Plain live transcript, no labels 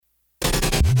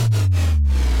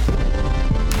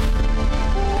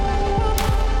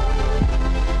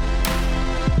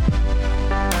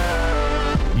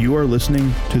You are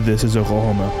listening to This is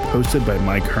Oklahoma, hosted by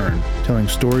Mike Hearn, telling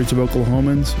stories of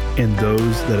Oklahomans and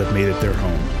those that have made it their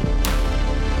home.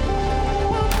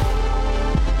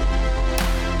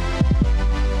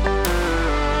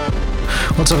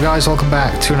 What's up, guys? Welcome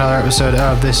back to another episode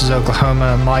of This is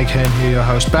Oklahoma. Mike Hearn here, your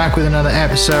host, back with another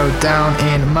episode down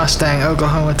in Mustang,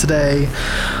 Oklahoma today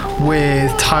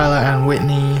with Tyler and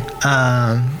Whitney.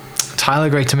 Tyler,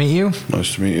 great to meet you.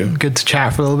 Nice to meet you. Good to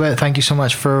chat for a little bit. Thank you so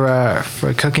much for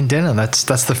cooking dinner. That's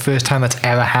the first time that's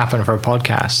ever happened for a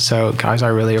podcast. So, guys, I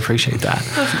really appreciate that.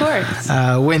 Of course.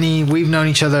 Whitney, we've known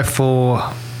each other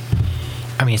for,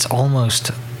 it's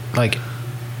almost like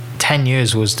 10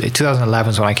 years. 2011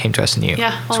 is when I came to SNU.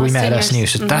 Yeah, so we met at SNU.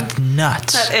 Years. So that's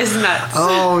nuts. That is nuts.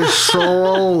 Oh, it's so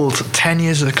old. 10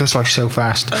 years, it goes like so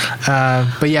fast.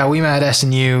 But yeah, we met at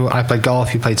SNU. I played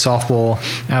golf. You played softball.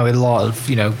 We had a lot of,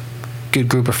 good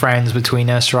group of friends between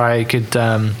us, right? Good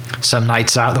some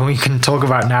nights out that we can talk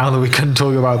about now that we couldn't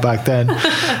talk about back then.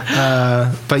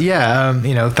 But yeah,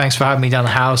 thanks for having me down the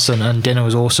house, and dinner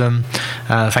was awesome.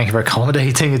 Thank you for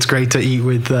accommodating. It's great to eat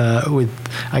with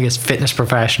I guess fitness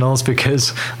professionals,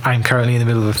 because I'm currently in the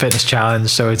middle of a fitness challenge,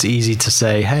 so it's easy to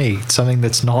say, hey, something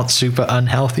that's not super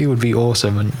unhealthy would be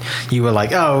awesome, and you were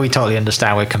like, oh, we totally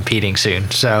understand, we're competing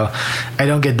soon. So I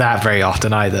don't get that very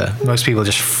often either. Most people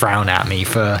just frown at me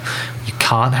for, you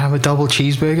can't have a double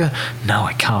cheeseburger? No,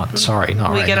 I can't. Sorry,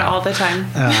 not right now. We get it all the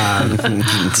time. But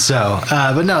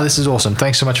no, this is awesome.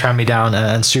 Thanks so much for having me down,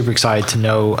 and super excited to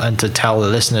know and to tell the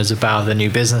listeners about the new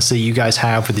business that you guys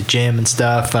have with the gym and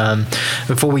stuff.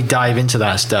 Before we dive into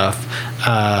that stuff,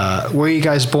 where are you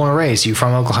guys born and raised? You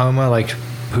from Oklahoma? Like,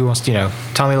 who wants to,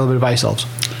 tell me a little bit about yourselves.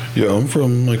 Yeah, I'm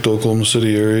from the Oklahoma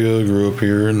City area. Grew up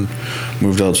here and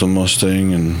moved out to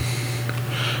Mustang in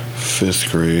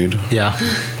 5th grade. Yeah.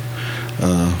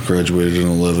 Graduated in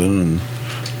 11 and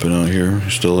been out here,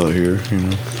 still out here,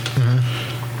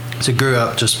 Mm-hmm. So grew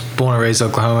up, just born and raised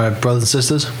Oklahoma. Brothers and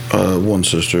sisters? One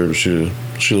sister, but she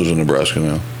lives in Nebraska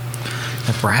now.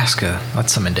 Nebraska,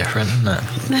 that's something different, isn't it?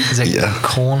 Is it Yeah.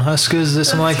 corn huskers? Is it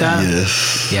something like that?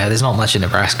 Yes. Yeah, there's not much in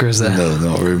Nebraska, is there? No,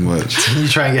 not very much. You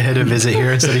try and get her to visit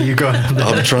here instead of you going up there.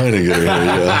 I'm trying to get her here,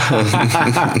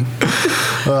 yeah.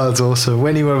 Oh, that's awesome.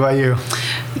 Wendy, what about you?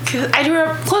 I grew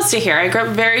up close to here. I grew up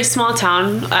in a very small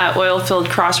town, oil-filled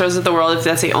crossroads of the world, if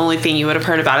that's the only thing you would have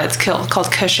heard about it. It's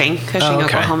called Cushing,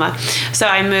 Oklahoma. So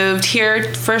I moved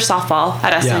here for softball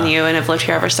at SNU, and have lived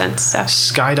here ever since. So.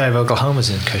 Skydive Oklahoma's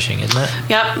in Cushing, isn't it?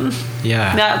 Yep.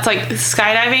 Yeah. That's like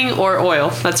skydiving or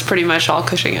oil. That's pretty much all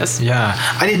Cushing is. Yeah.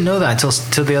 I didn't know that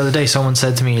until the other day. Someone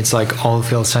said to me, it's like oil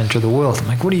field center of the world. I'm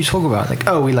like, what are you talking about? Like,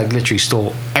 oh, we literally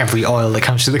store every oil that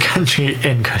comes to the country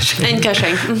in Cushing. In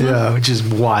Cushing. Mm-hmm. Yeah, which is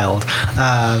wild.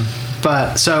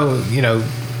 But so,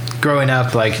 growing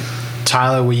up,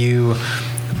 Tyler, were you,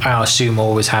 I assume,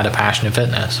 always had a passion in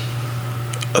fitness?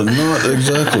 Not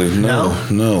exactly, no.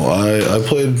 I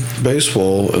played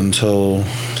baseball until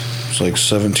I was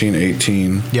 17,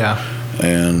 18. Yeah.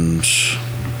 And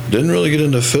didn't really get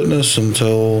into fitness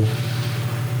until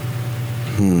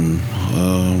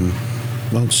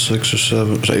about 6 or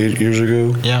 7, 8 years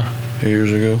ago. Yeah. 8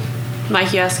 years ago.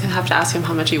 Mike, you have to ask him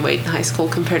how much he weighed in high school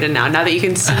compared to now. Now that you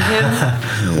can see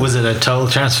him. Was it a total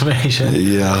transformation?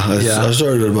 Yeah, I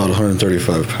started at about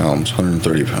 135 pounds,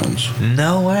 130 pounds.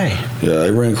 No way. Yeah, I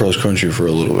ran cross country for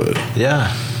a little bit.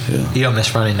 Yeah. You don't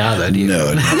miss running now, though, do you?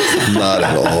 No, not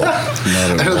at all.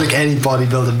 I don't think any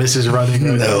bodybuilder misses running.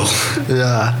 Right No. Now.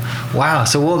 Yeah. Wow.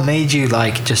 So what made you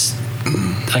just,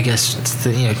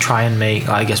 try and make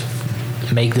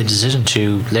the decision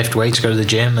to lift weights, go to the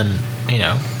gym, and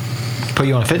put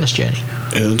you on a fitness journey?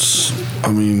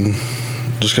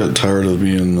 Just got tired of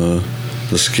being the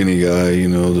skinny guy,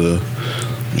 the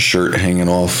shirt hanging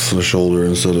off the shoulder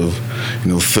instead of,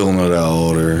 filling it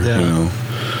out, or,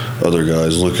 other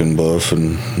guys looking buff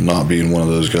and not being one of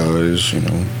those guys,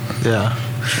 Yeah.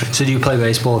 So do you play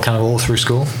baseball kind of all through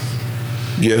school?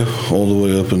 Yeah, all the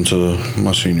way up into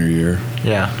my senior year.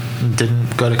 Yeah.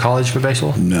 Didn't go to college for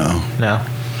baseball? No.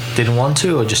 Didn't want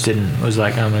to, or just didn't? Was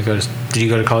like, I'm gonna go to. Did you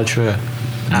go to college for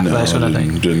athletics or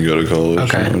nothing? Didn't go to college.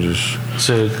 Okay.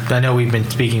 So I know we've been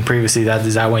speaking previously.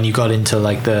 Is that when you got into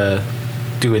the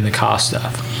doing the car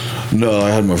stuff? No, I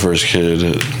had my first kid.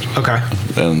 Okay.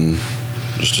 And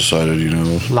just decided,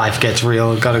 life gets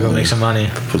real. Got to go make some money.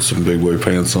 Put some big boy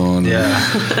pants on. Yeah.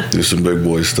 Do some big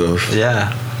boy stuff.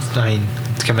 Yeah. To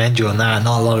commend you on that.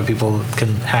 Not a lot of people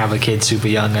can have a kid super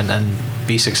young and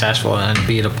be successful and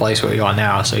be at a place where you are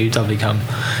now. So you've definitely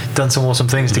done some awesome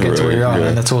things to get to where you are,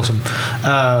 and that's awesome.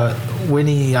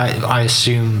 Winnie, I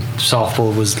assume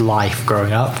softball was life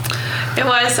growing up. It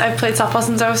was. I played softball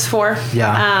since I was 4.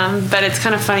 Yeah. But it's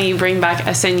kind of funny you bring back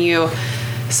SNU.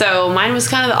 So mine was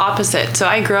kind of the opposite. So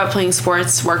I grew up playing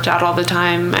sports, worked out all the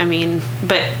time. I mean,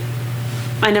 but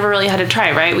I never really had to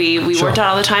try, right? We worked out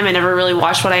all the time. I never really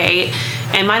watched what I ate.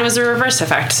 And mine was the reverse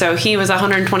effect. So he was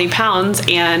 120 pounds,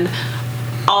 and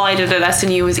all I did at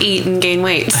SNU was eat and gain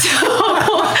weight. So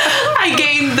I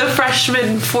gained the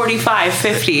freshman 45,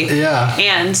 50. Yeah.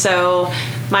 And so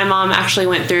my mom actually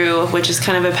went through, which is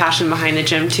kind of a passion behind the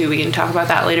gym too. We can talk about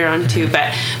that later on too.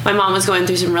 But my mom was going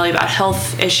through some really bad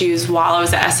health issues while I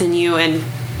was at SNU, and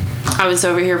I was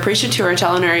over here preaching to her,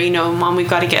 telling her, Mom, we've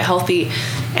got to get healthy.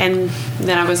 And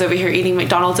then I was over here eating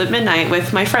McDonald's at midnight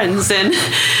with my friends, and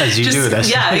as you do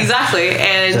this. Yeah, exactly.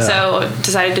 And so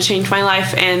decided to change my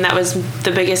life, and that was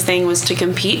the biggest thing, was to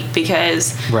compete,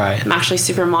 because I'm actually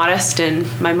super modest and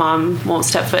my mom won't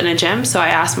step foot in a gym. So I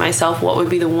asked myself what would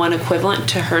be the one equivalent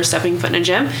to her stepping foot in a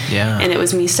gym. Yeah. And it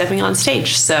was me stepping on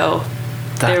stage. So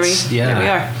there we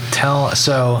are.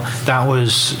 So that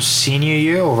was senior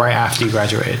year or right after you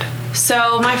graduated?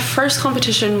 So my first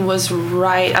competition was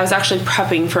I was actually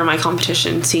prepping for my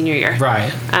competition senior year.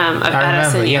 Right. I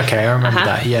remember. Yeah, okay, I remember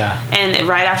that. Yeah. And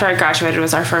right after I graduated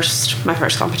was my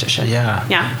first competition. Yeah.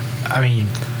 Yeah. I mean,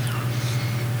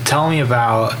 tell me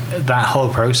about that whole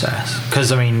process,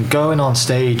 because going on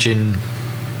stage and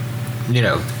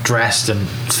dressed and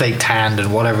fake tanned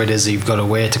and whatever it is that you've got to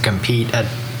wear to compete at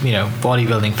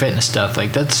bodybuilding, fitness stuff,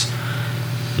 like that's.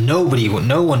 No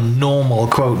one normal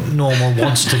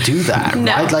wants to do that.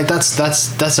 No. Right? Like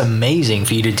that's amazing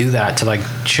for you to do that, to like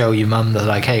show your mum that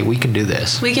like, hey, we can do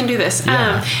this.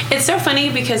 Yeah. It's so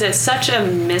funny because it's such a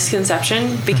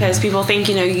misconception, because people think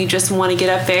you just want to get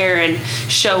up there and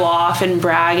show off and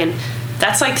brag, and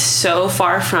that's like so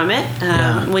far from it.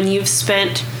 When you've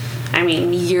spent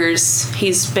years,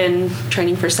 he's been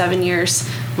training for 7 years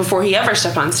before he ever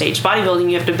stepped on stage.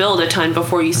 Bodybuilding, you have to build a ton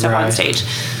before you step on stage.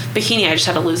 Bikini, I just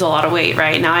had to lose a lot of weight.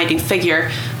 Right now I do figure,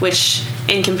 which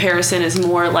in comparison is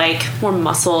more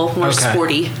muscle, more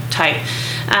sporty type.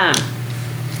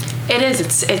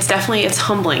 It's definitely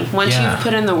humbling. Once you've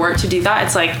put in the work to do that,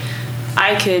 it's like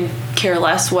I could care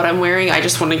less what I'm wearing. I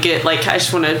just want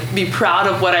to be proud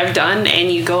of what I've done. And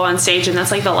you go on stage, and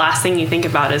that's like the last thing you think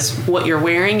about is what you're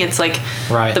wearing. It's like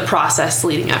the process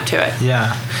leading up to it.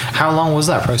 Yeah. How long was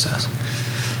that process?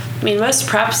 Most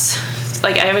preps,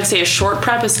 I would say a short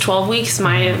prep is 12 weeks.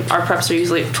 Our preps are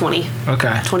usually 20. Okay.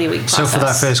 20-week process. So for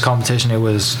that first competition, it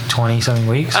was 20-something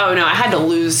weeks? Oh, no. I had to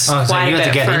lose quite a bit first. So you had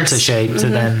to get into shape to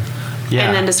then... Yeah.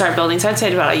 And then to start building. So I'd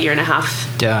say about a year and a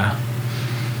half. Yeah.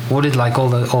 What did all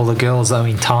the girls,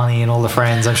 Tani and all the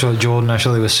friends, I'm sure Jordan,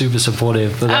 they were super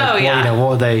supportive. But what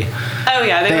were they? Oh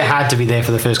yeah, they had to be there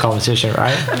for the first competition,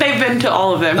 right? They've been to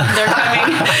all of them. They're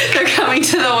coming. They're coming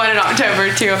to the one in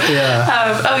October too. Yeah.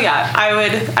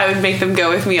 I would make them go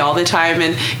with me all the time,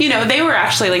 and they were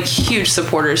actually huge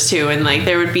supporters too. And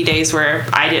there would be days where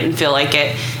I didn't feel like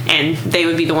it, and they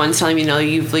would be the ones telling me, no,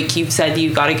 you've said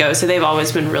you've got to go. So they've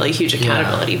always been really huge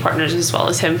accountability partners, as well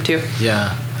as him too.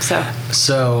 Yeah.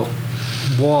 So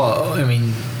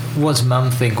what's mum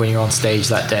think when you're on stage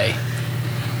that day?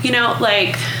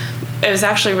 It was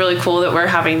actually really cool that we're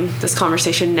having this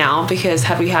conversation now, because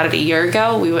had we had it a year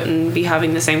ago, we wouldn't be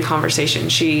having the same conversation.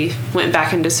 She went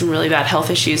back into some really bad health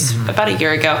issues about a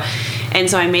year ago. And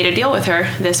so I made a deal with her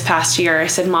this past year. I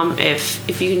said, Mom,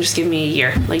 if you can just give me a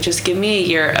year, just give me a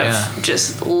year of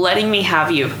just letting me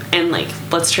have you, and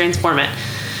let's transform it.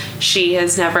 She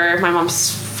has never, my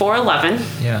mom's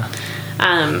 4'11". Yeah.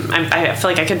 I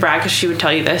feel like I could brag, because she would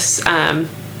tell you this.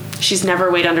 She's never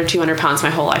weighed under 200 pounds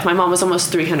my whole life. My mom was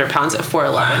almost 300 pounds at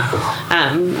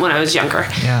 4'11", when I was younger.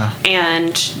 Yeah.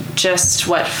 And just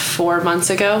 4 months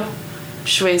ago,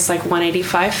 she weighs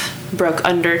 185, broke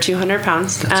under 200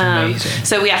 pounds. That's amazing.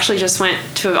 So we actually just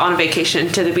went on a vacation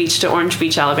to the beach, to Orange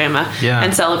Beach, Alabama,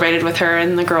 and celebrated with her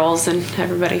and the girls and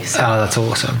everybody. So, oh, that's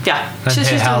awesome. Yeah. And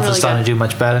her health is starting to do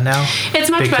much better now?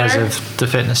 It's much better. Because of the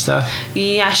fitness stuff?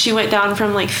 Yeah, she went down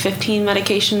from 15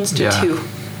 medications to 2.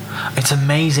 It's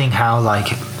amazing how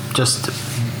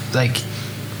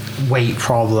weight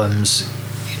problems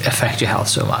affect your health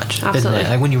so much. Absolutely.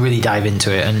 Isn't it? When you really dive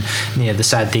into it, and the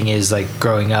sad thing is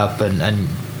growing up and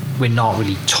we're not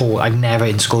really taught. I've never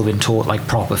in school been taught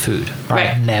proper food,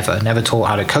 right? Never taught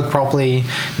how to cook properly,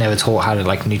 never taught how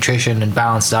to nutrition and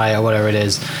balanced diet or whatever it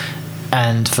is.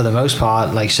 And for the most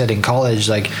part, like I said, in college,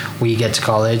 like we get to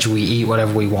college, we eat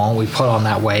whatever we want, we put on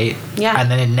that weight, and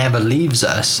then it never leaves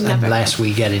us unless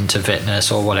we get into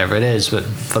fitness or whatever it is. But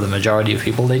for the majority of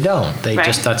people, they don't. They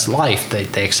just, that's life.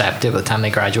 They accept it by the time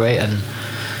they graduate, and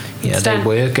they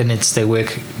work, and they work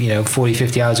 40,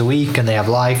 50 hours a week, and they have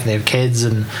life, and they have kids,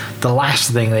 and the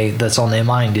last thing that's on their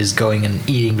mind is going and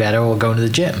eating better or going to the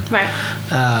gym. Right.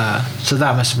 So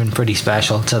that must have been pretty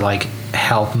special to like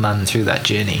help Mum through that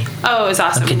journey. Oh, it was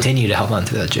awesome. And continue to help Mum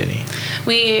through that journey.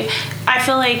 I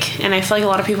feel like a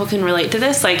lot of people can relate to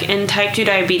this. Like in type 2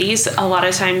 diabetes, a lot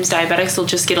of times diabetics will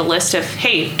just get a list of,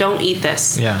 hey, don't eat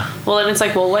this. Yeah. Well, then it's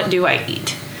like, well, what do I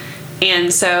eat?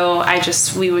 And so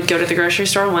we would go to the grocery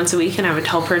store once a week, and I would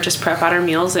help her just prep out our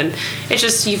meals. And it's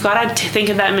just, you've got to think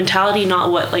of that mentality,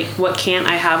 not what can't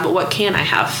I have, but what can I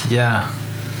have? Yeah.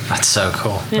 That's so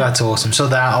cool. Yeah. That's awesome. So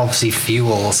that obviously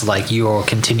fuels like your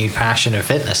continued passion of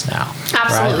fitness now. Absolutely.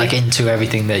 Right? Like into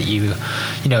everything that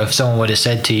if someone would have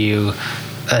said to you,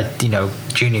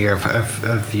 junior year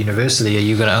of university, are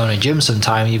you going to own a gym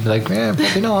sometime? You'd be like, yeah,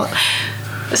 probably not.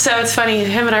 So it's funny,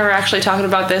 him and I were actually talking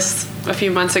about this a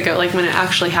few months ago, like when it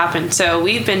actually happened. So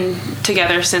we've been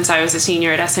together since I was a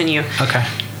senior at SNU. Okay.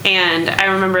 And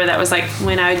I remember that was like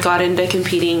when I got into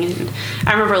competing. And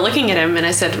I remember looking at him and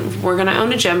I said, we're going to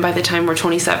own a gym by the time we're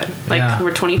 27.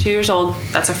 We're 22 years old.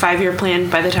 That's a 5-year plan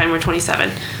by the time we're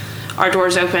 27. Our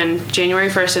doors open January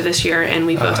 1st of this year, and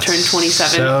we both turned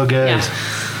 27. So good.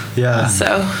 Yeah.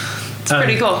 So it's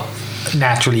pretty cool.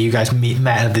 Naturally, you guys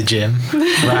met at the gym,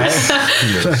 right?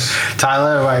 Yes.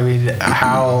 Tyler, I mean,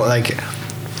 how,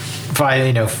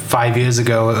 5 years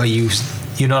ago,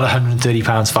 you're not 130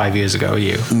 pounds 5 years ago, are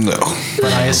you? No.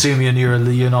 But I assume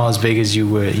you're not as big as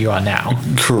you are now.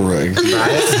 Correct.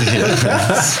 Right?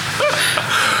 Yes.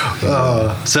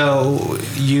 So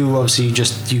you obviously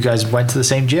you guys went to the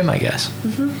same gym, I guess.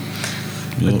 Mm-hmm.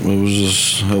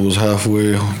 Yeah, I was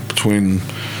halfway between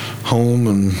home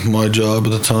and my job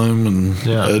at the time, and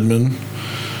Edmond.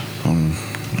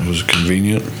 It was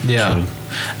convenient. Yeah. So.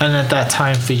 And at that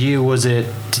time for you, was it,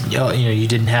 you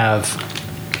didn't have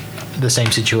the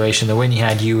same situation that when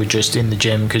you were just in the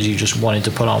gym because you just wanted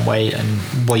to put on weight, and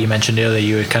what you mentioned earlier,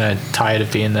 you were kind of tired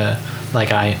of being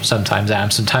like I sometimes am,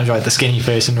 the skinny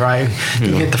person, right?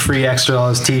 You get the free extra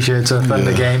on his t-shirts or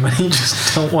the game, and you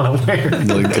just don't want to wear it.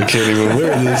 Like, I can't even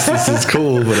wear this. This is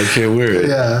cool, but I can't wear it.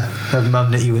 Yeah. Have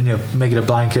Mum knit you make it a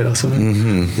blanket or something.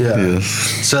 Mm-hmm. Yeah. Yes.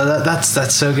 So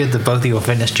that's so good that both of your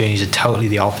fitness journeys are totally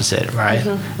the opposite, right?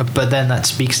 Mm-hmm. But then that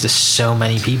speaks to so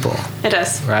many people. It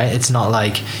does. Right? It's not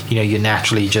like, you're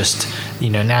naturally just,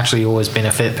 naturally always been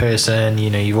a fit person,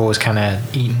 you've always kind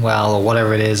of eaten well or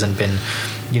whatever it is, and been,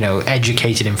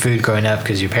 educated in food growing up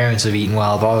because your parents have eaten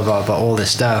well, blah, blah, blah, but all this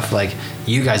stuff, like,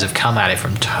 you guys have come at it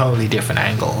from totally different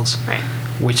angles. Right.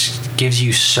 Which gives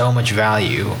you so much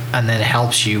value, and then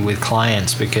helps you with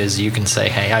clients because you can say,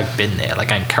 hey, I've been there.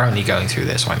 Like, I'm currently going through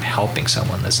this, or I'm helping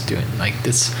someone that's doing like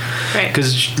this. Right.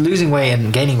 Because losing weight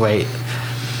and gaining weight,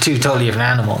 two totally different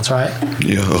animals, right?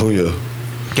 Yeah. Oh, yeah.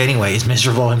 Gaining weight is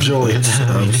miserable, I'm sure.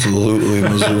 Absolutely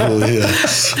miserable,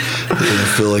 yes.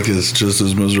 I feel like it's just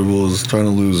as miserable as trying to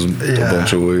lose a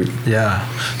bunch of weight. Yeah.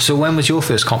 So when was your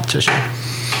first competition?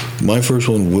 My first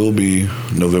one will be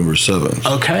November 7th.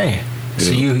 Okay. Yeah.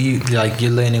 So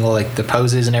you're learning all like the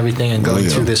poses and everything, and going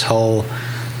through this whole.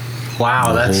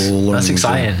 Wow, that's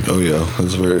exciting. Oh yeah,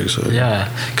 that's very exciting.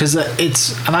 Yeah, because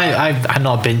I've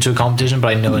not been to a competition, but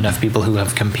I know enough people who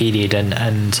have competed and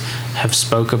have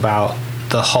spoke about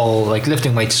the whole, like,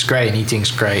 lifting weights is great and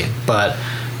eating's great, but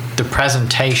the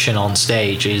presentation on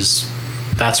stage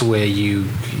that's where you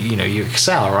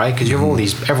excel, right? Because you have all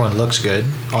these, everyone looks good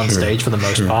on stage for the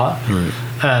most part. Right.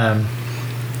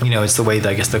 It's the way that,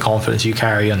 I guess, the confidence you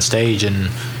carry on stage, and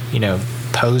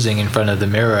posing in front of the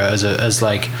mirror as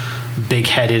like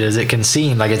big-headed as it can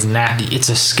seem, like it's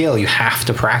a skill. You have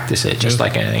to practice it, just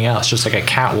like anything else, just like a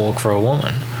catwalk for a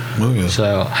woman. Oh, yeah.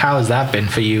 So how has that been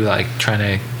for you, like trying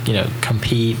to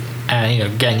compete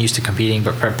and getting used to competing,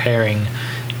 but preparing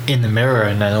in the mirror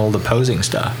and then all the posing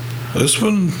stuff? It's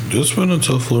been a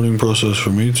tough learning process for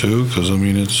me too, because I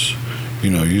mean, it's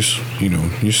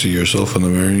you see yourself in the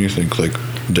mirror and you think, like,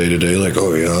 day to day, like,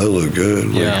 oh yeah, I look good.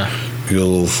 Like, you get a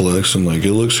little flex and like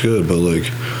it looks good, but like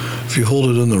if you hold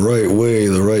it in the right way,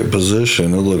 the right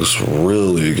position, it looks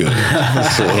really good.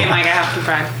 So. Okay, Mike, I have to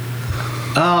brag.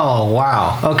 Oh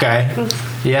wow! Okay,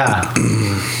 yeah.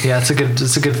 It's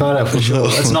a good photo for sure.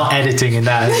 It's not editing in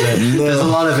that, is it? No. There's a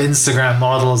lot of Instagram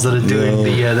models that are doing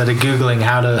that are googling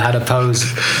how to pose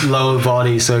lower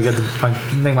body so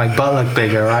make my butt look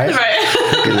bigger, right? Right.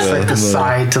 It's like the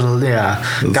side to the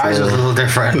It's guys are a little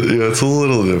different. Yeah, it's a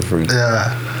little different.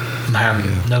 Yeah.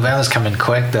 November's coming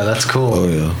quick though. That's cool. Oh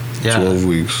yeah. 12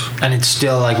 weeks. And it's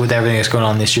still like with everything that's going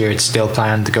on this year, it's still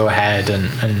planned to go ahead,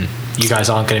 and you guys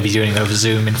aren't going to be doing it over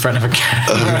Zoom in front of a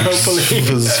camera, hopefully.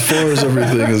 As far as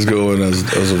everything is going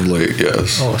as of late,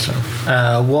 yes.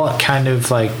 Awesome. What kind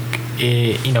of like,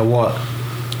 what?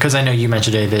 Because I know you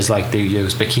mentioned it. There's like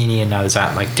there's bikini, and now there's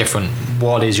that like different.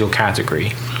 What is your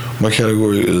category? My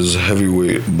category is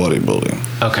heavyweight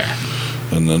bodybuilding. Okay.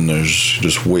 And then there's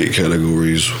just weight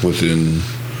categories within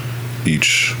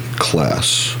each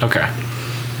class. Okay.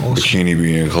 Awesome. Bikini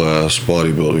being a class,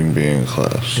 bodybuilding being a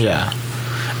class. Yeah.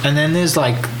 And then there's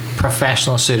like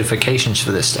professional certifications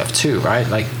for this stuff too, right?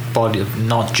 Like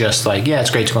not just like, yeah,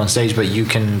 it's great to go on stage, but you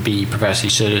can be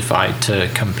professionally certified to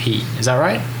compete. Is that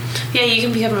right? Yeah, you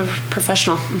can become a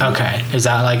professional. Okay. Is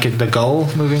that like the goal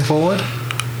moving forward?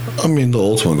 I mean, the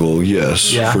ultimate goal,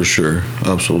 yes, for sure.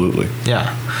 Absolutely.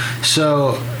 Yeah.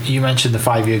 So you mentioned the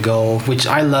 5-year goal, which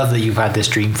I love that you've had this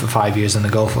dream for 5 years and the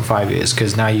goal for 5 years,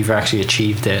 because now you've actually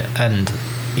achieved it. And,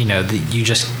 you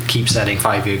just keep setting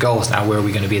 5-year goals. Now, where are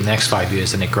we going to be in the next 5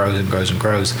 years? And it grows and grows and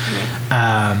grows.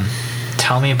 Mm-hmm.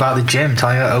 Tell me about the gym. Tell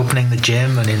me about opening the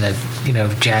gym and in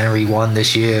the, January 1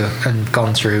 this year and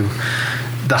gone through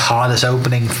the hardest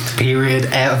opening period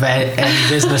of any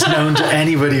business known to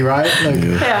anybody, right? Like,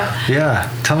 yeah.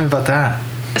 Tell me about that.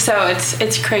 So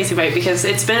it's crazy, right? Because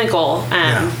it's been a goal,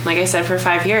 like I said, for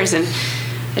 5 years, and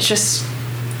it's just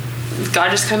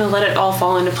God just kind of let it all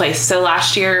fall into place. So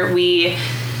last year we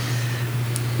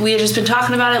had just been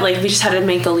talking about it, like we just had to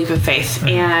make the leap of faith. Mm-hmm.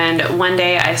 And one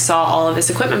day I saw all of this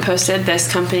equipment posted. This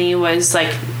company was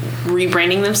like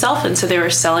rebranding themselves, and so they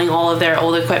were selling all of their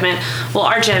old equipment. Well,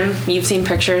 our gym, you've seen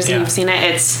pictures and you've seen it,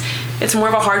 it's more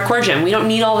of a hardcore gym. We don't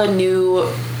need all the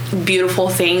new beautiful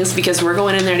things because we're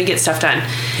going in there to get stuff done.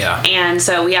 And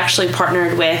so we actually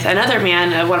partnered with another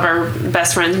man, one of our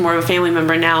best friends, more of a family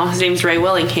member now. His name's Ray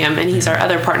Willingham, and he's our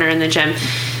other partner in the gym.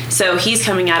 So he's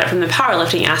coming at it from the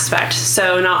powerlifting aspect.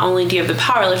 So not only do you have the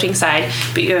powerlifting side,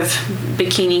 but you have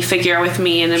bikini figure with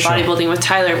me and then bodybuilding with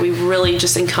Tyler. We really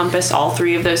just encompass all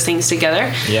three of those things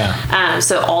together.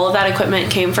 So all of that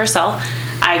equipment came for sale.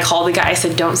 I called the guy, I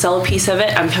said, don't sell a piece of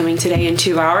it. I'm coming today in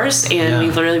 2 hours. And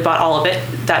we literally bought all of it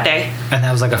that day. And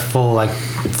that was like a full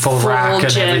rack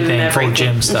and everything, full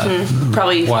gym stuff. Mm-hmm.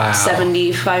 Probably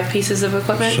 75 pieces of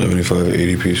equipment. 75,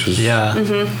 80 pieces. Yeah.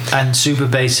 Mm-hmm. And super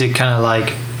basic, kind of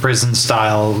like prison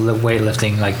style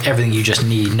weightlifting, like everything you just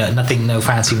need. No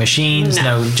fancy machines,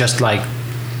 no just like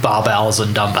barbells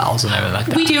and dumbbells and everything like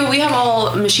that. We have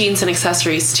all machines and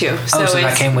accessories too. So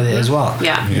that came with it as well.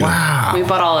 Yeah. Wow. We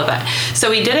bought all of that. So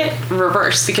we did it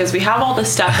reverse because we have all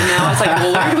this stuff and now it's like,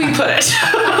 well, where do we put it?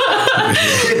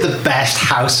 The best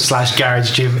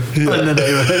house/garage gym in the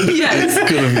neighborhood. Yes.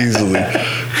 Could have easily.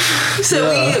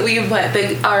 So we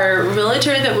our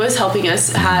realtor that was helping us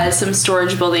had some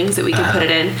storage buildings that we could put it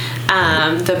in.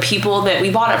 The people that we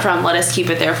bought it from let us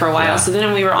keep it there for a while. So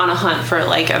then we were on a hunt for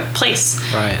like a place.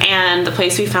 Right. And the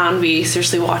place we found, we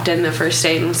seriously walked in the first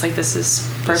day and was like, this is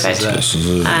perfect. This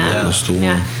is it. That's the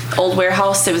one. Old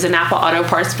warehouse. It was a Napa Auto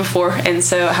Parts before, and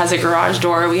so it has a garage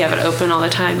door. We have it open all the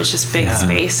time. It's just big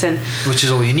space, and which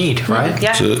is all you need, right?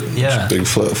 Yeah. That's it. Yeah. It's a big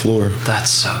flat floor. That's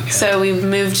so good. So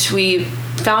we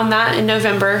found that in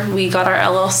November. We got our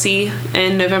LLC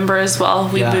in November as well.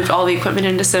 We moved all the equipment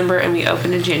in December, and we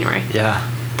opened in January. Yeah.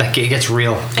 That it gets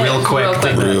real quick.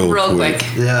 Real quick.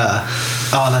 Yeah.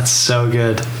 Oh, that's so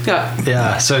good.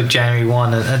 Yeah. So January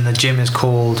 1, and the gym is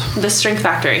called The Strength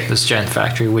Factory. The Strength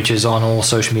Factory, which is on all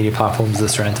social media platforms. The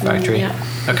Strength Factory. Yeah.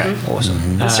 Okay. Awesome.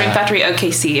 Mm-hmm. The Strength Factory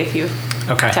OKC if you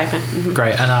type in. Mm-hmm.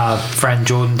 Great. And our friend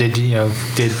Jordan did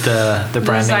the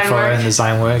branding for it and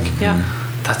design work. Yeah.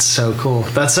 That's so cool.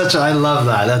 I love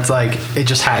that. That's like, it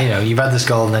just you've had this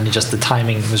goal and then the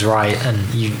timing was right and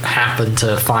you happened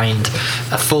to find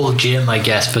a full gym, I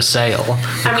guess, for sale.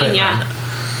 I mean,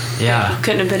 yeah.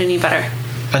 Couldn't have been any better.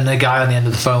 And the guy on the end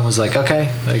of the phone was like,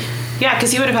 okay. Like, yeah,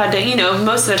 because he would have had to,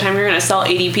 most of the time you're going to sell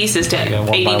 80 pieces to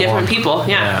 80 different people.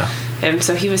 Yeah. And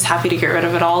so he was happy to get rid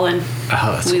of it all, and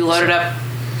we loaded up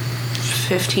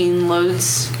 15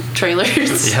 loads.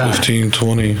 Trailers. Yeah. 15,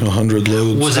 20, 100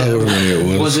 loads. However many it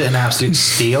was. Was it an absolute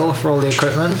steal for all the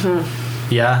equipment?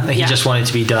 Mm-hmm. Yeah. He just wanted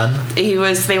to be done. They were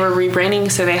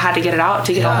rebranding, so they had to get it out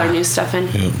to get all their new stuff in.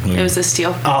 Yeah. It was a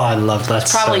steal. Oh, I love that.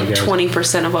 Probably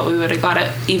 20% of what we would have got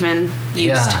it even used.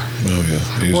 Yeah. Oh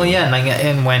yeah. Easily. Well, yeah,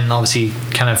 and when obviously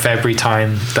kind of February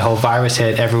time, the whole virus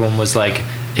hit, everyone was like,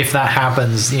 if that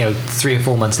happens, 3 or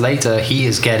 4 months later, he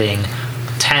is getting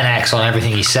 10x on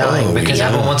everything he's selling because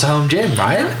everyone wants a home gym,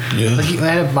 right? Yeah.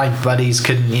 Like, my buddies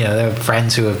couldn't, their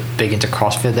friends who are big into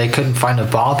CrossFit, they couldn't find a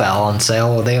barbell on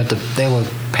sale, or they were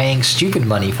paying stupid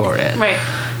money for it. Right.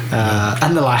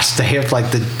 And the last day of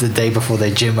like the day before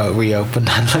their gym reopened,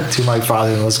 I looked to my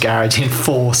father-in-law's garage and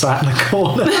 4 sat in the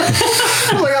corner.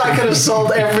 I could have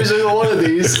sold every single one of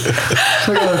these.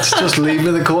 Let's just leave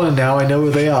them in the corner now. I know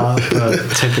where they are.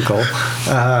 Typical.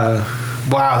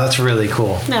 Wow, that's really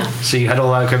cool. Yeah. So you had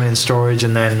all that equipment in storage,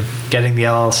 and then getting the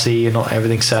LLC and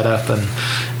everything set up, and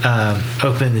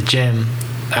opening the gym.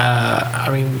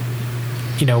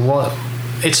 What?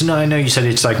 It's not. I know you said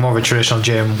it's like more of a traditional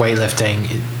gym,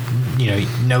 weightlifting.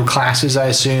 No classes, I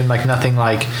assume, like nothing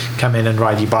like come in and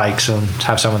ride your bikes and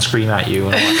have someone scream at you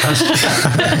and all that kind of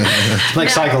stuff. Like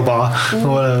cycle bar or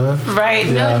whatever. Right.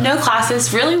 Yeah. No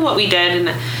classes. Really what we did,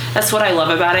 and that's what I love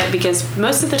about it, because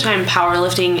most of the time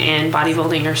powerlifting and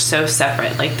bodybuilding are so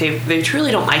separate. Like they truly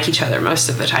don't like each other most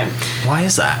of the time. Why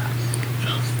is that?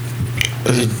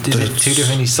 Is it two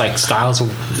different like styles?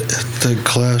 The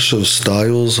clash of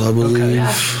styles, I believe.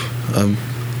 Okay.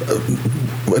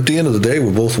 At the end of the day,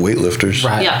 we're both weightlifters.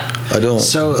 Right. Yeah. I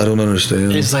don't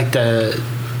understand. It's like the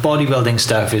bodybuilding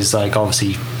stuff is like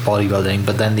obviously bodybuilding,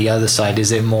 but then the other side,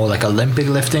 is it more like Olympic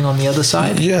lifting on the other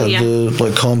side? Yeah. The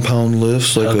like compound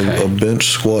lifts, like a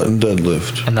bench, squat, and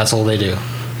deadlift. And that's all they do.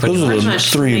 Those are the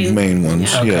 3 main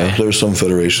ones. Yeah. Yeah. Okay. There's some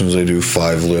federations they do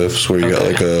 5 lifts where you got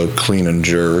like a clean and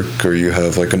jerk, or you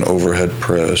have like an overhead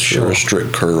press or a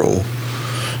strict curl,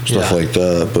 stuff like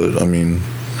that. But I mean.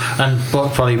 And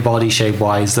probably body shape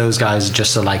wise, those guys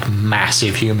just are like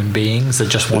massive human beings that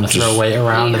just want to throw weight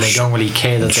around, and they don't really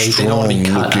care that they don't want to be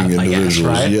cut up, I guess,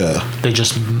 right? Yeah. They're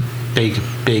just big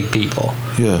people.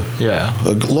 Yeah. Yeah.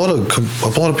 A lot of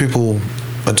people,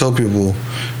 I tell people,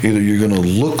 either you're going to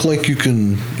look like you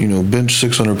can, bench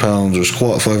 600 pounds or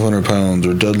squat 500 pounds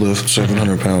or deadlift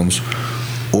 700 pounds,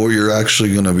 or you're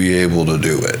actually going to be able to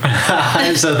do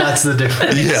it. So that's the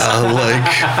difference.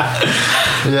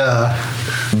 Yeah.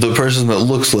 The person that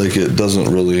looks like it doesn't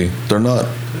really,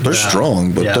 they're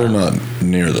strong, but they're not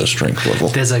near the strength level.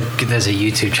 There's a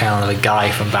YouTube channel of a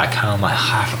guy from back home. I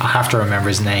have to remember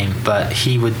his name, but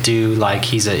he would do like,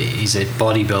 he's a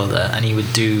bodybuilder, and he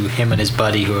would do him and his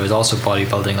buddy who was also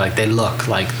bodybuilding, like they look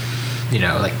like,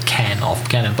 like Ken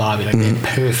and Barbie, like they're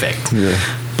perfect. Yeah.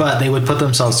 But they would put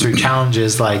themselves through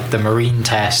challenges like the marine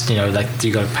test, like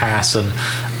you got to pass,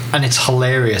 and it's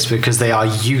hilarious because they are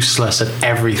useless at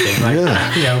everything. Like,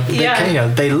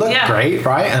 they look great,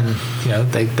 right? And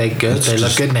they're good. They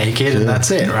look good naked, and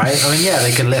that's it, right? I mean,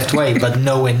 they can lift weight, but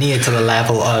nowhere near to the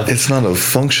level of. It's not a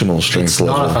functional strength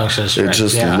level. It's not a functional strength. It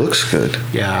just looks good.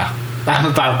 Yeah.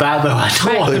 I'm about that though. I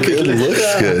don't want to be it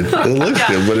looks good. It looks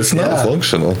good, but it's not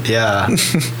functional. Yeah.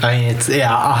 I mean,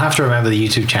 I'll have to remember the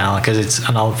YouTube channel because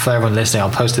for everyone listening, I'll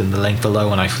post it in the link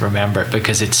below when I remember it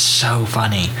because it's so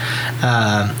funny.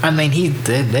 I mean,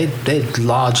 they're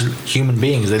large human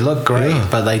beings. They look great,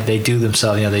 but they do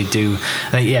themselves.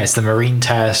 It's the marine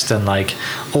test and like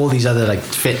all these other like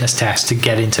fitness tests to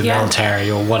get into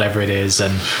military or whatever it is,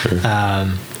 and.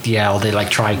 Or they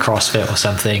like try CrossFit or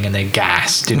something and they're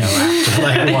gassed, after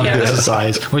like one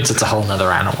exercise, which it's a whole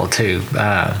nother animal too.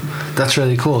 That's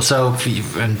really cool. So,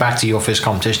 and back to your first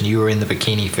competition, you were in the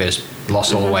bikini first,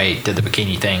 lost all the weight, did the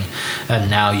bikini thing, and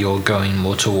now you're going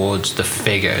more towards the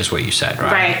figure, is what you said,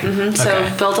 right? Right. Mm-hmm.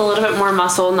 So built a little bit more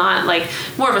muscle, not like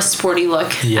more of a sporty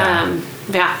look. Yeah.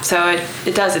 So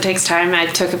it does. It takes time. I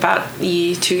took about 2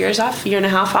 years off, year and a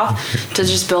half off, to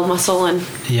just build muscle, and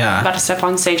about to step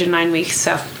on stage in 9 weeks.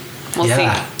 So we'll see.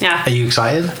 Yeah. Are you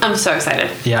excited? I'm so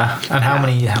excited. Yeah. And how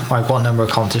many? Like, what number of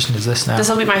competitions is this now? This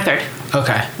will be my 3rd.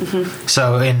 Okay. Mm-hmm.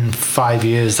 So in 5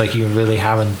 years, like you really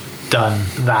haven't done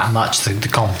that much the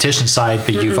competition side,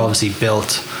 but you've obviously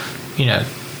built,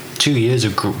 2 years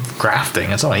of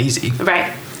grafting. It's not easy.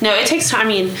 Right. No, it takes time. I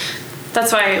mean,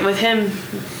 that's why with him,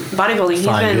 bodybuilding, he's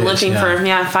been lifting for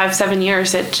 5-7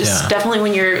 years. It just definitely,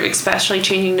 when you're especially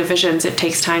changing divisions, it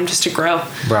takes time just to grow.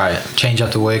 Right. Change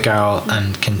up the workout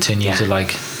and continue to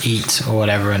like eat or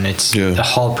whatever, and it's the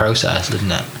whole process, isn't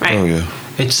it? Right. Oh yeah.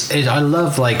 I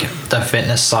love like the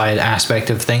fitness side aspect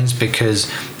of things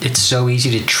because it's so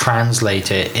easy to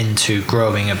translate it into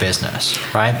growing a business,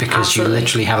 right? Because you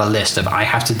literally have a list of, I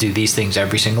have to do these things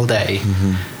every single day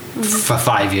for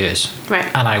 5 years, right?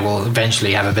 And I will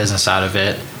eventually have a business out of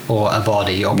it, or a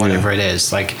body, or whatever it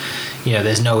is. Like,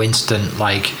 there's no instant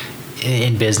like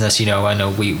in business. I know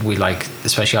we like,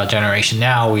 especially our generation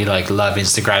now, we like love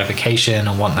instant gratification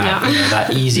and want that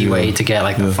that easy way to get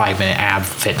like the 5-minute ab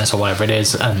fitness or whatever it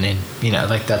is, and then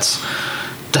like that's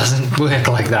doesn't work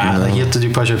like that. Like you have to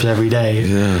do push-ups every day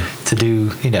to do,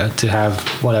 to have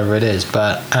whatever it is.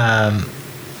 But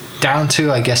down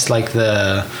to, I guess, like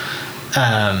the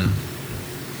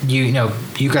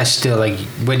you guys still, like,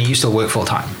 when you still work full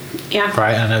time. Yeah.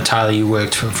 Right. I know, Tyler, you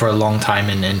worked for a long time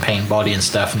in pain body and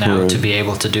stuff now to be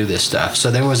able to do this stuff.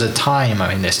 So there was a time, I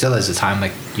mean, there still is a time,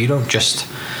 like, you don't just,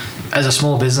 as a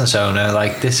small business owner,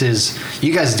 like, this is,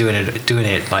 you guys are doing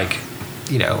it like,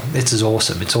 this is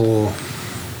awesome. It's all,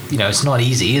 it's not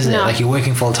easy, is it? Like, you're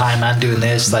working full time and doing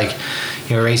this, like,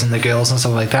 you're raising the girls and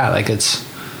stuff like that. Like,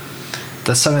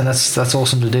 that's something that's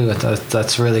awesome to do.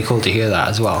 That's really cool to hear that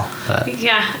as well.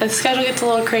 Yeah, the schedule gets a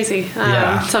little crazy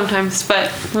sometimes,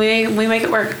 but we make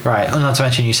it work. Right. And not to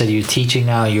mention, you said you're teaching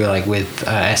now. You're like with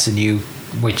SNU,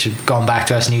 which have gone back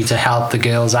to SNU to help the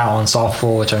girls out on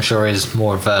softball, which I'm sure is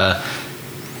more of a,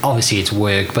 obviously it's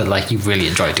work, but like you really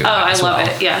enjoy doing it. I love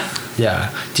it. Yeah.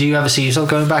 Yeah. Do you ever see yourself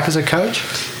going back as a coach?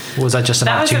 Or was that just an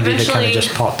opportunity that kind of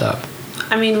just popped up?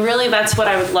 I mean, really, that's what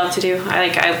I would love to do.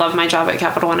 I love my job at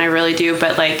Capital One. I really do.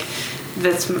 But like,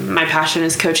 that's my passion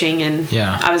is coaching, and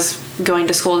I was going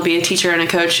to school to be a teacher and a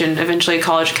coach, and eventually a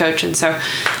college coach, and so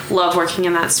love working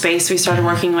in that space. We started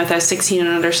working with a 16 and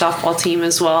under softball team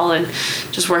as well, and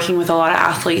just working with a lot of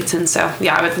athletes. And so,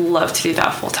 I would love to do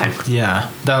that full time.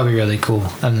 Yeah, that would be really cool.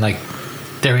 And like,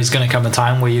 there is going to come a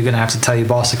time where you're going to have to tell your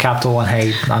boss at Capital One,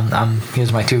 hey, I'm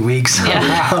here's my 2 weeks.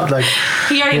 Yeah. Like,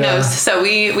 he already knows. So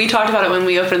we talked about it when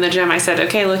we opened the gym. I said,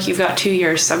 okay, look, you've got 2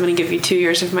 years. So I'm going to give you 2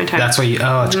 years of my time. That's what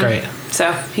that's great.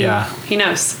 So he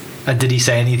knows. Did he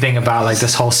say anything about like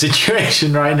this whole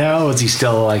situation right now? Or is he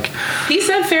still like? He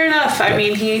said fair enough. Good. I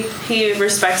mean, he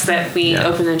respects that we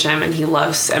opened the gym, and he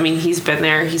loves. I mean, he's been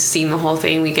there. He's seen the whole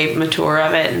thing. We gave him a tour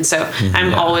of it, and so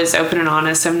I'm always open and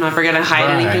honest. I'm never going to hide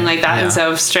anything like that. And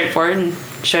so straightforward and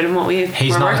showed him what we're working with.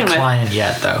 He's not a client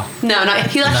yet, though. No,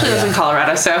 he actually lives in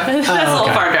Colorado, so that's a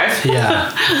little far drive.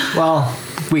 Yeah. Well,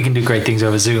 we can do great things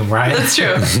over Zoom, right? That's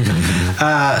true.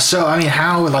 So, I mean,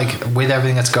 how, like, with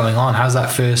everything that's going on, how's that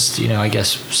first, I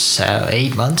guess,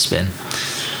 8 months been?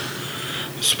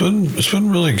 It's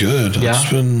been really good. Yeah. It's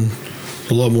been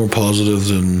a lot more positive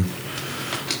than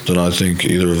I think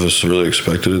either of us really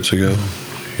expected it to go.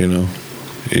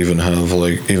 Even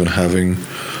having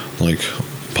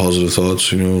positive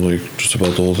thoughts, like just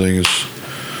about the whole thing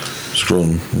it's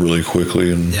grown really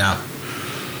quickly and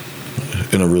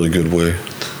in a really good way.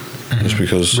 It's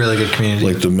because really good community.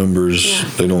 Like the members,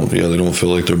 they don't feel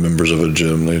like they're members of a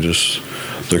gym.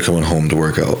 They're coming home to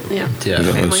work out. Yeah.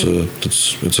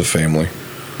 It's a family.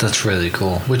 That's really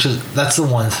cool. That's the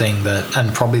one thing that,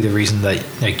 and probably the reason that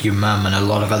like your mum and a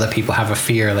lot of other people have a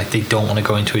fear, like they don't want to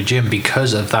go into a gym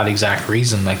because of that exact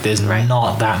reason. Like there's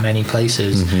not that many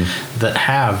places that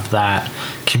have that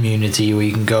community where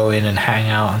you can go in and hang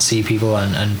out and see people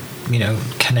and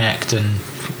connect and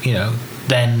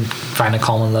then find a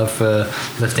common love for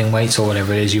lifting weights or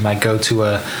whatever it is. You might go to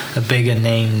a bigger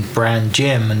name brand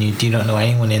gym and you don't know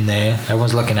anyone in there.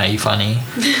 Everyone's looking at you funny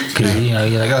because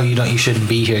you're like, oh, you shouldn't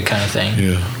be here kind of thing.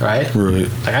 Yeah. Right.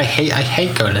 Like I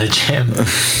hate going to the gym.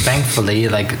 Thankfully,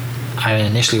 like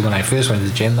initially when I first went to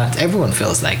the gym, everyone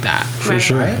feels like that. For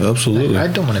sure, right? Absolutely. Like,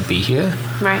 I don't want to be here.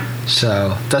 Right.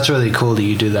 So that's really cool that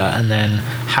you do that. And then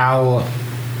how?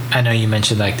 I know you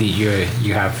mentioned like you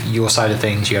have your side of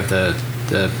things. You have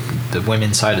the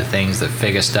women's side of things, the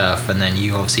figure stuff, and then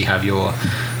you obviously have your,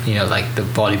 like the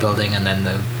bodybuilding and then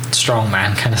the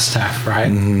strongman kind of stuff,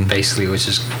 right? Mm-hmm. Basically, which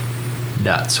is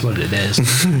nuts what it is.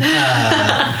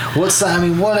 What's that? I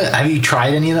mean, what have you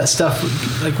tried any of that stuff?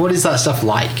 Like, what is that stuff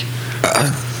like?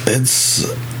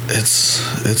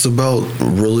 It's about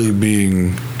really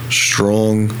being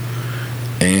strong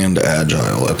and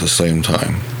agile at the same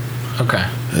time. Okay.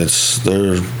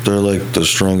 They're like the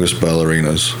strongest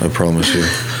ballerinas, I promise you.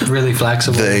 Really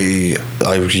flexible.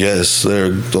 Yes, a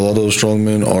lot of those strong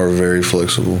men are very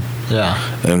flexible. Yeah.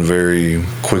 And very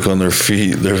quick on their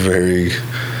feet. They're very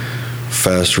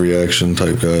fast reaction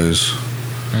type guys.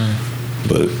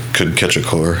 But could catch a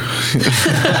car.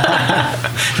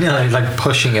 Like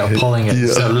pushing it or pulling it,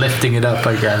 so lifting it up,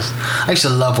 I guess. I used to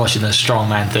love watching those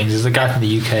strongman things. There's a guy from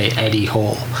the UK, Eddie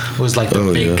Hall, who was like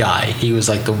the big guy. He was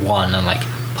like the one and like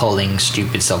pulling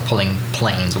stupid stuff, pulling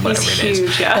planes or whatever he's it is.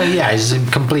 Huge, yeah. He's a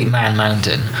complete man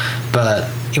mountain. But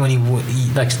when he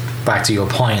like, back to your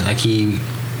point, like he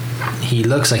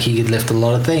looks like he could lift a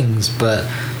lot of things, but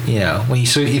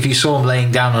if you saw him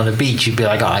laying down on the beach, you'd be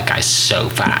like, oh, that guy's so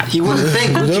fat. You wouldn't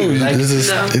think, would you? Like,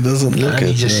 it doesn't look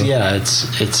it.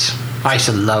 It's I used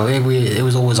to love it. It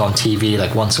was always on TV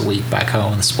like once a week back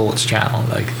home on the sports channel.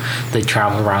 Like they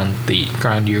travel around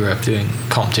Europe doing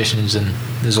competitions, and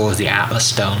there's always the Atlas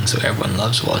Stone, so everyone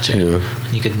loves watching.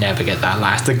 Yeah. You could never get that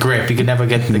last, the grip. You could never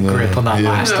get the grip on that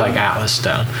last like Atlas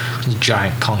Stone. It's a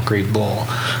giant concrete ball.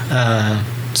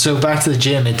 So back to the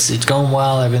gym. It's going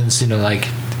well. Everyone's like,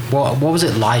 what was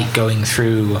it like going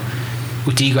through?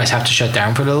 Do you guys have to shut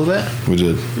down for a little bit? We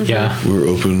did. Yeah. We were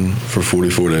open for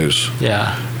 44 days.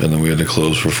 Yeah. And then we had to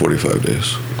close for 45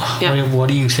 days. Yeah. What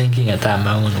are you thinking at that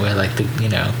moment where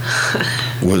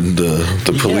when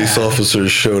the police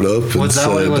officers showed up and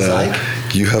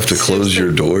said you have to close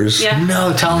your doors? Yeah.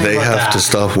 No, tell me they about have that. to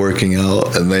stop working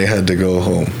out and they had to go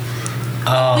home.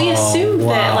 Oh, we assumed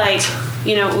wow. that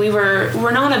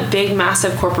we're not a big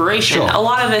massive corporation. Sure. A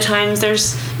lot of the times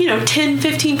there's 10,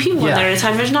 15 people in there at a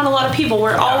time. There's not a lot of people.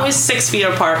 We're always 6 feet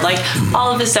apart. Like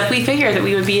all of this stuff, we figured that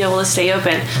we would be able to stay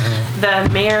open. The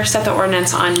mayor set the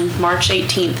ordinance on March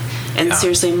 18th, and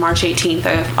seriously, March 18th,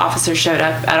 the officer showed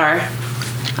up at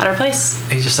our place.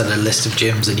 He just had a list of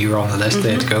gyms, and you were on the list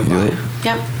they had to go by.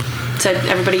 Yep. Said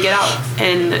everybody get out,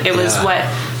 and it was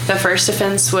the first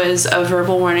offense was a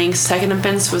verbal warning, second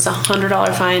offense was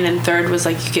 $100 fine, and third was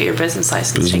you get your business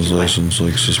license. Business license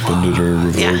suspended or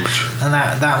revoked. Yeah. And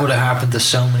that would have happened to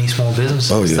so many small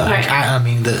businesses. Oh, yeah. That, I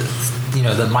mean,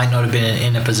 that might not have been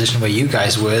in a position where you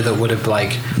guys were, that would have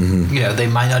they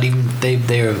might not even,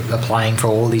 they were applying for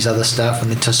all these other stuff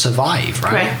and to survive,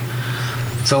 right?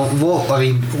 So what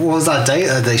was that day?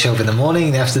 Did they show up in the morning,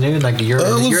 in the afternoon? You're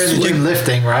in the gym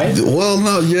lifting, right? Well,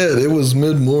 not yet. It was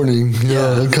mid-morning.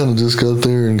 Yeah, I kind of just got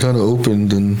there and kind of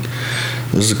opened, and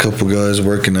there's a couple guys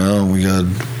working out. We got,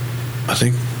 I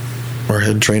think, our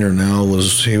head trainer now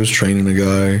was training a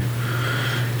guy,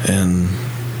 and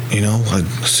I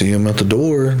see him at the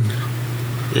door.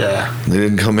 Yeah. They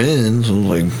didn't come in, so I was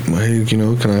like, hey,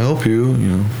 can I help you?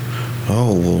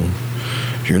 Oh well.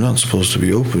 You're not supposed to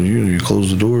be open. You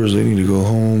close the doors. They need to go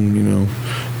home.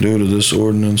 Due to this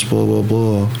ordinance, blah blah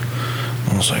blah.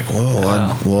 I was like,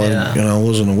 I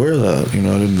wasn't aware of that. I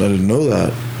didn't know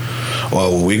that.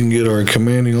 Well, we can get our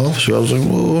commanding officer. I was like,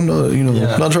 well, I'm not,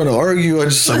 I'm not trying to argue. I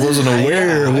wasn't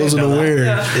aware. I wasn't aware.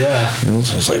 Yeah.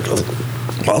 So I was like,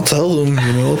 I'll tell them.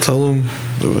 I'll tell them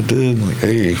what I did. Like,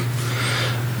 hey,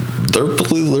 they're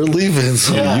leaving,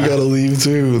 so you gotta leave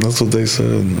too. And that's what they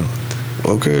said.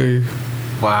 Okay.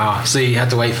 Wow. So you had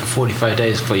to wait for 45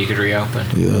 days before you could reopen.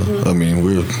 Yeah. I mean,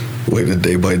 we waited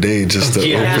day by day just to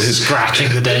open.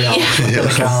 Scratching the day off. Yeah.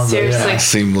 The calendar. Seriously.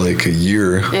 Seemed like a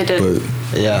year. It did.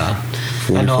 But yeah.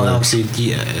 And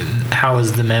obviously, how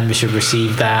has the membership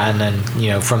received that? And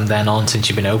then, from then on, since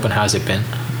you've been open, how's it been?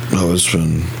 Oh, it's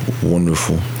been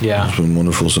wonderful. Yeah. It's been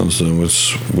wonderful since then.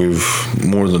 We've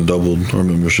more than doubled our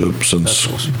membership since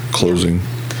closing.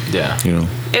 Yeah.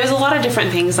 It was a lot of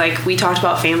different things. We talked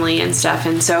about family and stuff.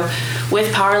 And so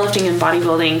with powerlifting and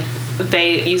bodybuilding,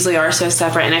 they usually are so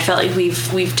separate. And I felt like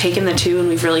we've taken the two and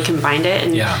we've really combined it.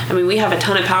 And I mean, we have a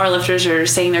ton of powerlifters who are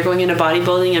saying they're going into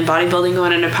bodybuilding and bodybuilding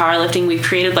going into powerlifting. We've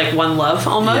created one love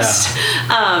almost.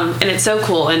 Yeah. And it's so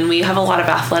cool. And we have a lot of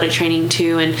athletic training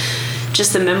too. And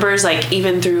just the members,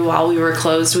 even through while we were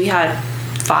closed, we had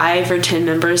 5 or 10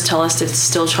 members tell us to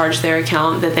still charge their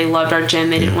account, that they loved our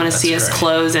gym, they didn't want to see us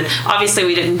close, and obviously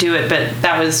we didn't do it, but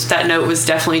that note was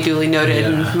definitely duly noted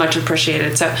and much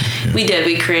appreciated. So we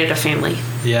created a family.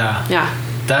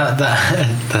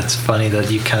 That's funny that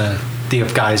you kind of the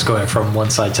guys going from one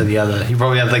side to the other. You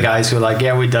probably have the guys who are like,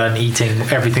 we're done eating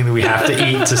everything that we have to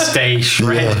eat to stay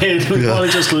shredded. We want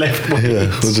to just lift weights.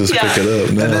 Yeah, we'll just pick it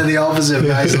up. No. And then the opposite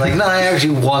guys are like, no, I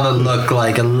actually want to look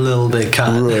like a little bit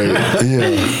cut. Right.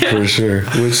 Yeah, for sure.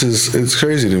 Which it's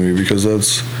crazy to me because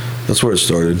that's where it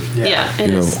started. Yeah, it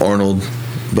is. Arnold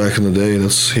back in the day,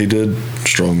 he did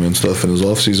strongman stuff in his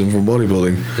off season for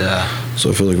bodybuilding. Yeah. So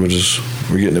I feel like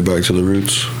we're getting it back to the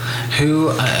roots.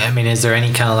 Is there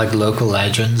any kind of local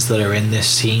legends that are in this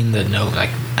scene that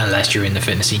unless you're in the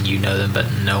fitness scene, you know them, but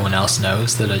no one else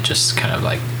knows, that are just kind of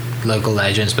local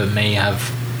legends, but may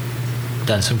have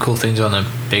done some cool things on a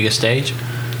bigger stage?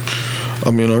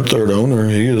 Our third owner,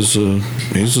 he's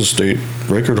a state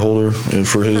record holder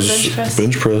for his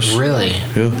bench press. Really?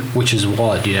 Yeah. Which is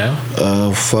what, do you know?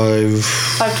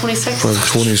 526.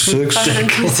 526.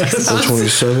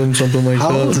 527, something like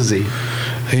that. How old is he?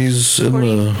 He's in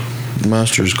 40. The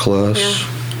master's class. Yeah.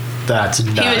 That's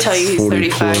nuts. He would tell you he's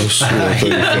 35. Plus,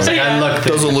 yeah, 35.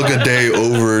 Doesn't look a day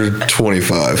over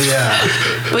 25.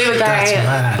 Yeah. We have a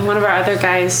guy, one of our other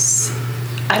guys,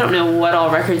 I don't know what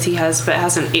all records he has, but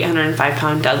has an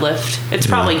 805-pound deadlift. It's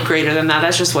probably greater than that.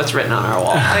 That's just what's written on our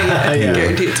wall. I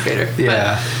guarantee it's greater.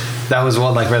 Yeah. That was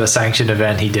one like where the sanctioned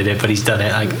event he did it, but he's done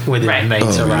it like with his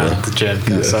mates around the gym.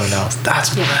 Someone else.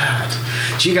 That's mad.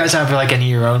 Do you guys have like any of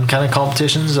your own kind of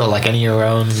competitions or like any of your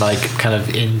own like kind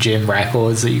of in gym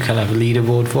records that you kind of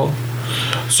leaderboard for?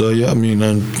 So yeah, I mean,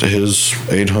 his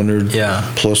 800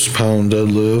 plus pound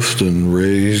deadlift, and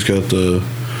Ray's got the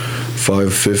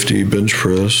 550 bench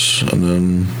press, and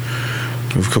then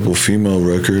we have a couple of female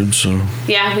records. So.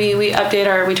 Yeah, we try to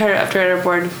update our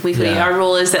board weekly. Yeah. Our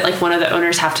rule is that like one of the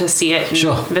owners have to see it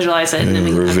and visualize it, and then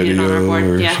we can update it on our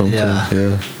board.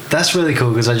 Yeah. That's really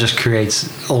cool because that just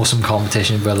creates awesome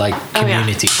competition, but like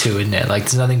community too, isn't it? Like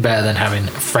there's nothing better than having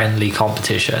friendly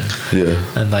competition. Yeah.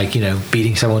 And like,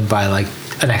 beating someone by like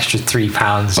an extra 3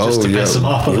 pounds just to piss them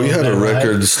off. We had a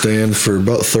record stand for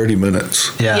about 30 minutes.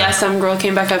 Yeah, some girl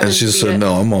came back up and she said,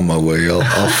 "No, I'm on my way. I'll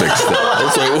fix that." I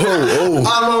was like, "Whoa,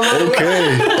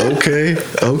 okay."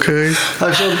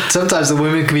 I'm sure sometimes the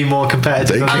women can be more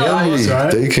competitive than the guys,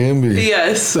 right? They can be.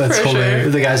 Yes, that's for hilarious.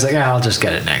 Sure. The guy's like, "I'll just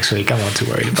get it next week. I'm not too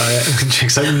worried about it." And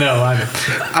chick's like, "No,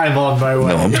 I'm on my way.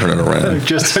 No, I'm turning around.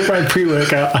 Just took my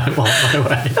pre-workout. I'm on my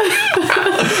way."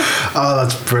 Oh,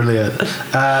 that's brilliant.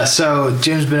 So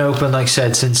gym's been open, like I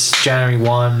said, since January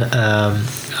 1.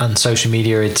 On social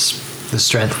media, it's the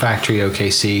Strength Factory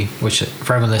OKC, which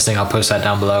for everyone listening, I'll post that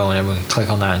down below and everyone can click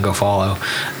on that and go follow.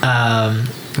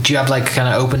 Do you have like kind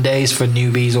of open days for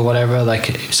newbies or whatever? Like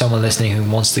if someone listening who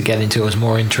wants to get into it is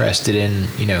more interested in,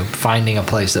 finding a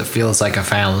place that feels like a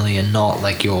family and not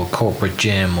like your corporate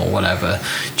gym or whatever.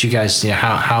 Do you guys,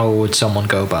 how would someone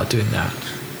go about doing that?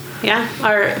 Yeah,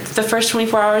 the first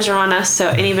 24 hours are on us, so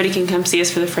anybody can come see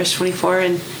us for the first 24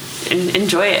 and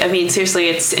enjoy it. I mean, seriously,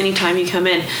 it's any time you come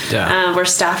in. Yeah. We're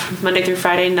staffed Monday through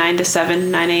Friday, 9 to 7,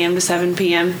 9 a.m. to 7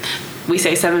 p.m. We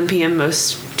say 7 p.m.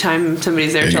 most time.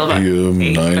 Somebody's there till about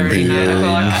 8:30, 9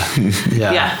 o'clock.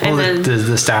 Yeah. And then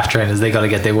the staff trainers, they got to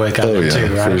get their work out too,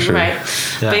 right? For sure. Right.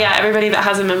 Yeah. But yeah, everybody that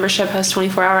has a membership has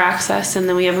 24-hour access, and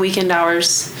then we have weekend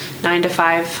hours, 9 to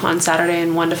 5 on Saturday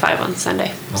and 1 to 5 on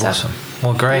Sunday. Awesome.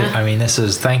 Well, great. Yeah. I mean,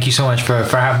 thank you so much for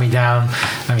having me down.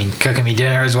 I mean, cooking me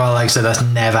dinner as well. Like I said, that's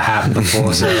never happened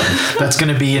before. So that's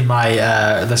going to be in my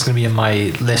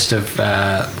list of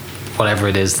whatever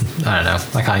it is. I don't know.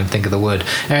 I can't even think of the word.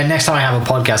 And next time I have a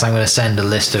podcast, I'm going to send a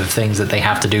list of things that they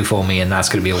have to do for me, and that's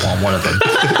going to be one of them.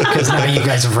 Because now you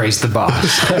guys have raised the bar.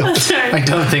 So I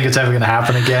don't think it's ever going to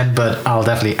happen again, but I'll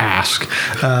definitely ask.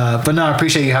 But no, I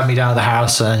appreciate you having me down at the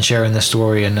house and sharing this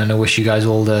story, and I wish you guys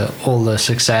all the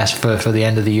success for the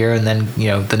end of the year, and then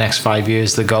the next 5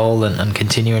 years, the goal, and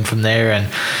continuing from there.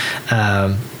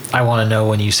 And I want to know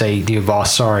when you say to your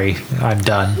boss, "Sorry, I'm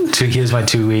done. Here's my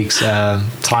 2 weeks."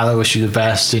 Tyler, wish you the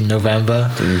best in November.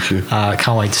 Thank you.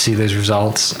 Can't wait to see those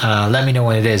results. Let me know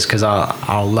when it is, because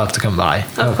I'll love to come by.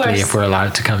 Hopefully, if we're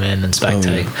allowed to come in and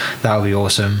spectate, that would be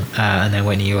awesome. And then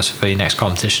Whitney, also for your next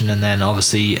competition, and then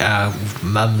obviously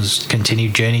Mum's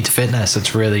continued journey to fitness.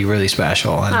 It's really, really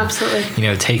special. And,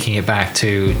 absolutely. Taking it back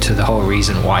to the whole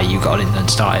reason why you got in and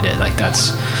started it. Like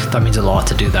that means a lot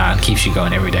to do that, and keeps you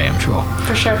going every day, I'm sure.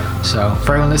 For sure. So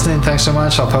for everyone listening, thanks so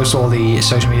much. I'll post all the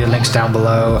social media links down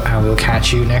below, and we'll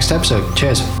catch you next episode.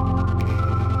 Cheers.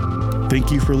 Thank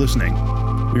you for listening.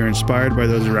 We are inspired by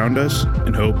those around us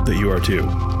and hope that you are too.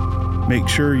 Make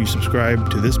sure you subscribe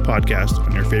to this podcast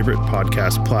on your favorite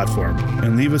podcast platform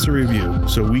and leave us a review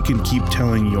so we can keep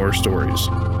telling your stories.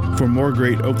 For more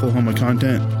great Oklahoma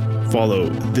content, follow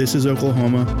This Is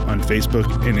Oklahoma on Facebook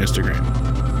and Instagram.